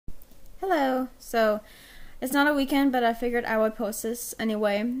Hello. So it's not a weekend, but I figured I would post this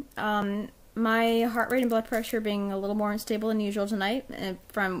anyway. My heart rate and blood pressure being a little more unstable than usual tonight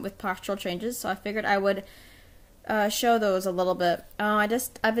with postural changes, so I figured I would show those a little bit.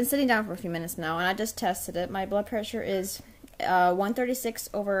 I've been sitting down for a few minutes now, and I just tested it. My blood pressure is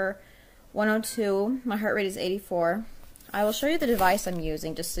 136/102. My heart rate is 84. I will show you the device I'm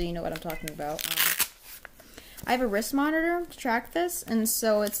using just so you know what I'm talking about. I have a wrist monitor to track this, and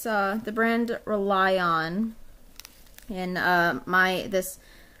so it's the brand Rely On. And I'm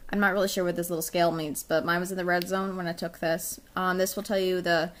not really sure what this little scale means, but mine was in the red zone when I took this. This will tell you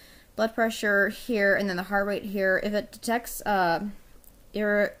the blood pressure here and then the heart rate here. If it detects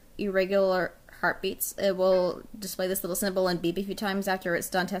irregular heartbeats, it will display this little symbol and beep a few times after it's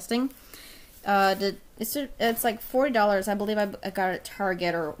done testing. It's like $40. I believe I got it at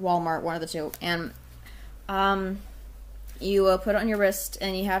Target or Walmart, one of the two. And you put it on your wrist,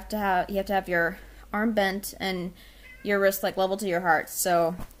 and you have to have your arm bent and your wrist like level to your heart.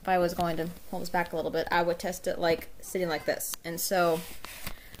 So if I was going to hold this back a little bit, I would test it like sitting like this. And so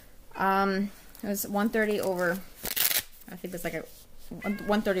it was 130 over, I think it's like a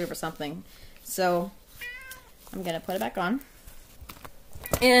 130 over something. So I'm gonna put it back on,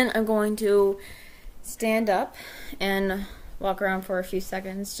 and I'm going to stand up and walk around for a few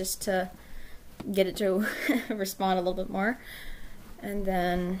seconds just to get it to respond a little bit more. And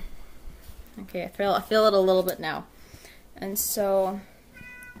then, okay, I feel it a little bit now. And so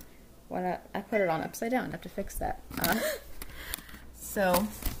I put it on upside down. I have to fix that. So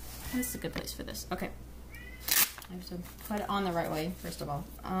this is a good place for this. Okay, I have to put it on the right way first of all.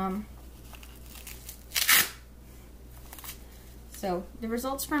 So the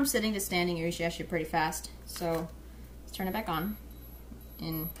results from sitting to standing are usually actually pretty fast. So let's turn it back on,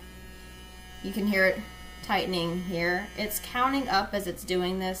 and you can hear it tightening here. It's counting up as it's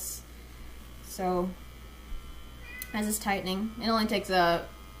doing this. So as it's tightening, it only takes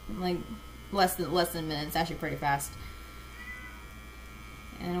like less than a minute. It's actually pretty fast.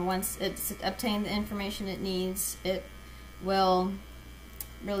 And once it's obtained the information it needs, it will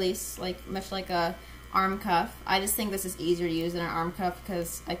release, much like a arm cuff. I just think this is easier to use than an arm cuff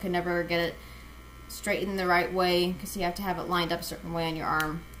because I could never get it straightened the right way because you have to have it lined up a certain way on your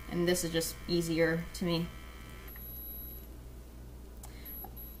arm, and this is just easier to me.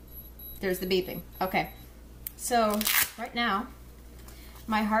 There's the beeping. Okay, so right now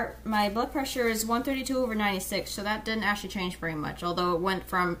my blood pressure is 132/96, so that didn't actually change very much, although it went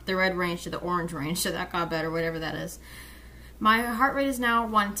from the red range to the orange range, so that got better, whatever that is. My heart rate is now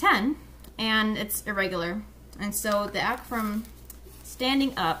 110, and it's irregular, and so the act from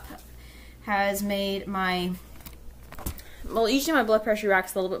standing up has made my, well, usually my blood pressure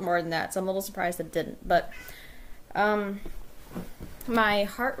reacts a little bit more than that, so I'm a little surprised it didn't, but my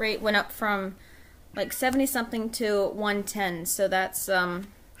heart rate went up from like 70 something to 110, so that's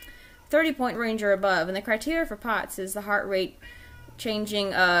 30-point range or above, and the criteria for POTS is the heart rate changing,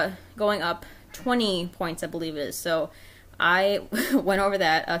 going up 20 points, I believe it is. So I went over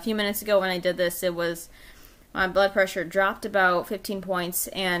that a few minutes ago when I did this. It was, my blood pressure dropped about 15 points,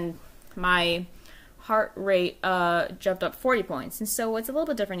 and my heart rate jumped up 40 points, and so it's a little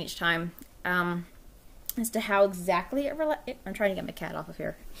bit different each time. As to how exactly I'm trying to get my cat off of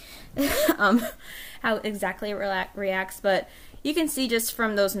here. How exactly it reacts, but you can see just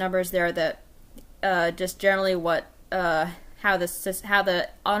from those numbers there that just generally what how the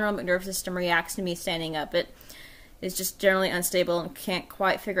autonomic nervous system reacts to me standing up. It is just generally unstable and can't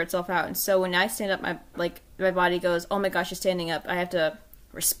quite figure itself out. And so when I stand up, my body goes, "Oh my gosh, you're standing up." I have to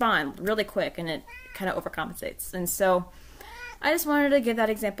respond really quick, and it kind of overcompensates. And so I just wanted to give that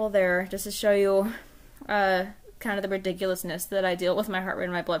example there, just to show you kind of the ridiculousness that I deal with my heart rate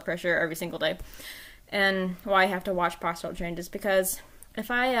and my blood pressure every single day, and why I have to watch postural changes. Because if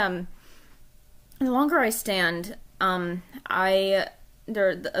the longer I stand, the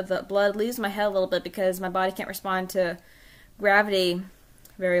blood leaves my head a little bit because my body can't respond to gravity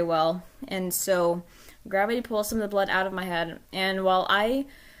very well, and so gravity pulls some of the blood out of my head. And while I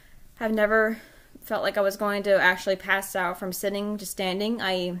have never felt like I was going to actually pass out from sitting to standing,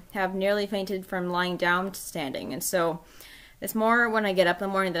 I have nearly fainted from lying down to standing. And so it's more when I get up in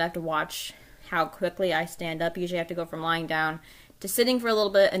the morning that I have to watch how quickly I stand up. Usually I have to go from lying down to sitting for a little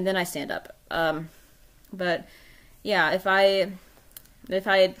bit, and then I stand up. But yeah, if I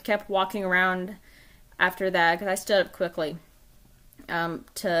had kept walking around after that, because I stood up quickly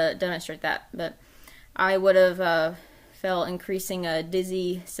to demonstrate that, but I would have felt increasing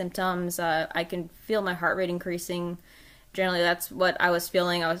dizzy symptoms. I can feel my heart rate increasing. Generally, that's what I was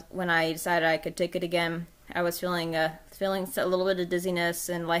feeling. When I decided I could take it again. I was feeling feeling a little bit of dizziness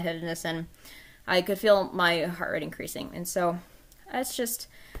and lightheadedness, and I could feel my heart rate increasing. And so that's just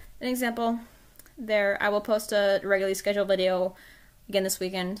an example there. I will post a regularly scheduled video again this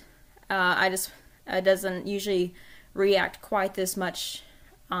weekend. It doesn't usually react quite this much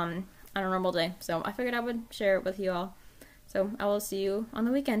on a normal day, so I figured I would share it with you all. So I will see you on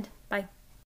the weekend.